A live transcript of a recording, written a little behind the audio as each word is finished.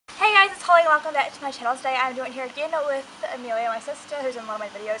morning, welcome back to my channel. Today I'm doing here again with Emelia, my sister, who's in a lot of my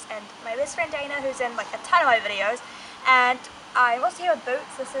videos, and my best friend Dayna, who's in like a ton of my videos. And I'm also here with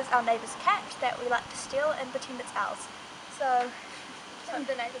Boots. This is our neighbour's cat that we like to steal and pretend it's ours. So the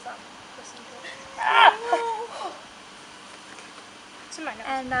neighbours aren't listening to it. It's in my nose.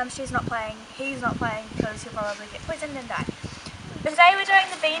 And she's not playing, he's not playing because he'll probably get poisoned and die. But today we're doing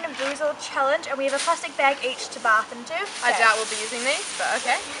the Bean and BOOZLED challenge, and we have a plastic bag each to bath into. I doubt we'll be using these, but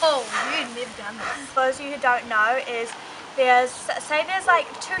okay. Oh, you've never done this. For those of you who don't know, is there's like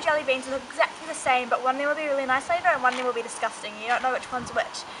 2 jelly beans that look exactly the same, but one of them will be really nice flavour and one of them will be disgusting. You don't know which one's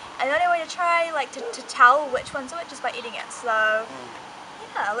which. And the only way to try to tell which one's which is by eating it. So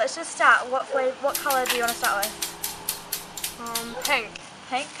yeah, let's just start. What colour do you want to start with? Pink.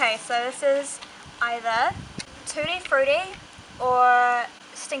 Pink. Okay, so this is either Tutti Frutti or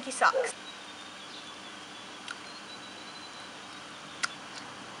Stinky Socks.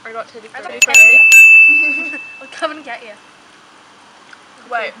 I got Tutti Frutti. I'll come and get you.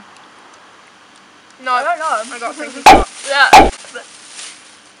 Wait. No. I don't know. I got Stinky Socks. Yeah.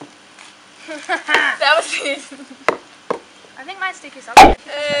 That was it. I think mine's Stinky Socks.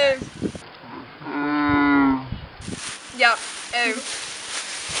 Yep. Ew.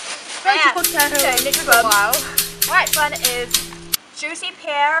 Yeah. Okay, next one. Wow. Next one is Juicy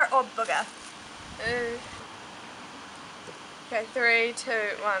Pear or Booger. Ew. Okay, 3, 2,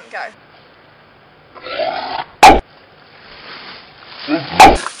 1, go.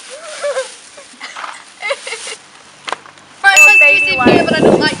 Juicy Pear, but I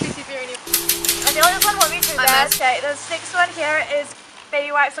don't like Juicy Pear anymore. I feel like this one won't be too bad. Okay, this next one here is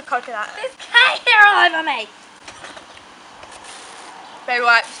Baby Wipes or Coconut. There's cat hair all over me. Baby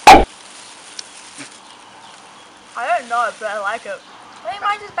wipes. I don't know, but I like it. I think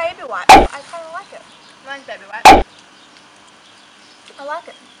mine's just Baby Wipes. I kind of like it. Mine's Baby wipes. I like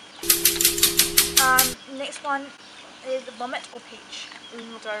it. Next one is Vomit or Peach. I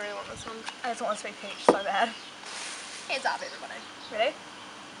don't really want this one. I just want this to be Peach so bad. Heads up, everybody. Ready?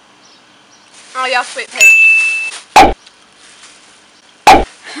 Oh yeah, sweet peach.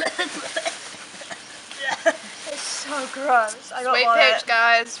 It's so gross. I got Sweet vomit. peach,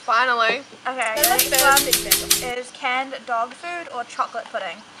 guys. Finally. Okay, the next one is canned dog food or chocolate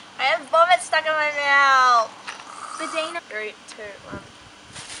pudding. I have vomit stuck in my mouth. Dayna. 3, 2, 1.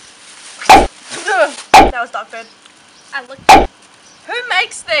 That was dog food. I looked. Who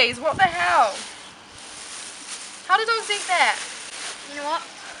makes these? What the hell? How do dogs eat that? You know what?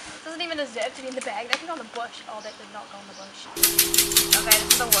 It doesn't even deserve to be in the bag. They can go in the bush. Oh, they did not go in the bush. Okay,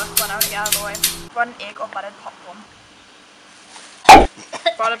 this is the worst one. I want to get out of the way. One egg or buttered popcorn.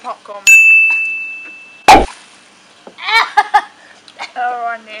 Buttered popcorn. Oh,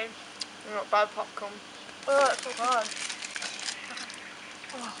 one egg. I got buttered popcorn. Oh, it's so good.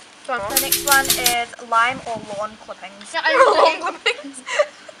 So The next one is lime or lawn clippings. Yeah, lawn clippings.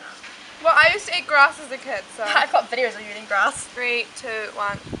 Well, I used to eat grass as a kid, so. I've got videos of you eating grass. 3, 2,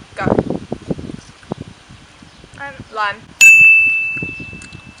 1, go. Lime.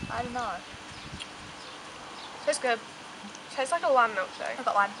 I don't know. Tastes good. Tastes like a lime milkshake. I've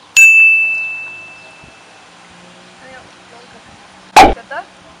got lime. Good though?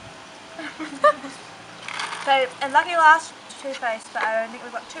 So, and lucky last toothpaste, but I don't think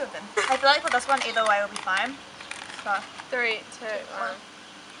we've got 2 of them. I feel like with this one either way will be fine. So, 3, 2, 1.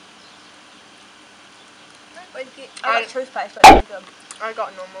 I got toothpaste, but it's good. I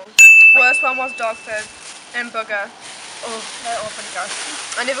got normal. Worst one was dog food and booger. Oh, they're all pretty gross.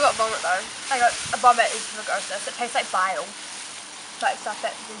 I never got vomit though. I got a vomit is the grossest. It tastes like bile. Like stuff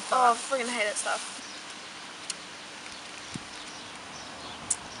that is Oh, I freaking hate that stuff.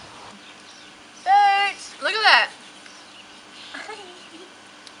 Boots! Look at that.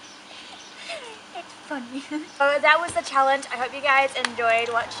 It's funny. So that was the challenge. I hope you guys enjoyed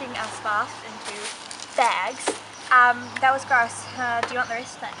watching us bath into bags. That was gross. Do you want the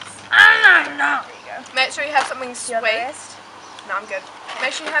rest? Thanks. No. There you go. Make sure you have something Do you sweet. want the rest? No, I'm good.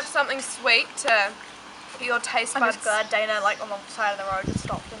 Make sure you have something sweet to get your taste I'm buds. just glad Dayna, like on the side of the road, just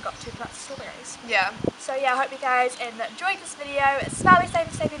stopped and got 2 plants of strawberries. Yeah. So yeah, I hope you guys enjoyed this video. Smile, be safe,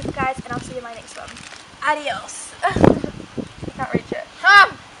 and stay beautiful, guys, and I'll see you in my next one. Adios. You can't reach it.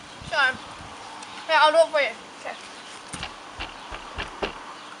 Come. Show. Here, I'll do it for you. Okay.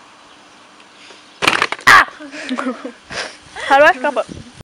 How do I stop it?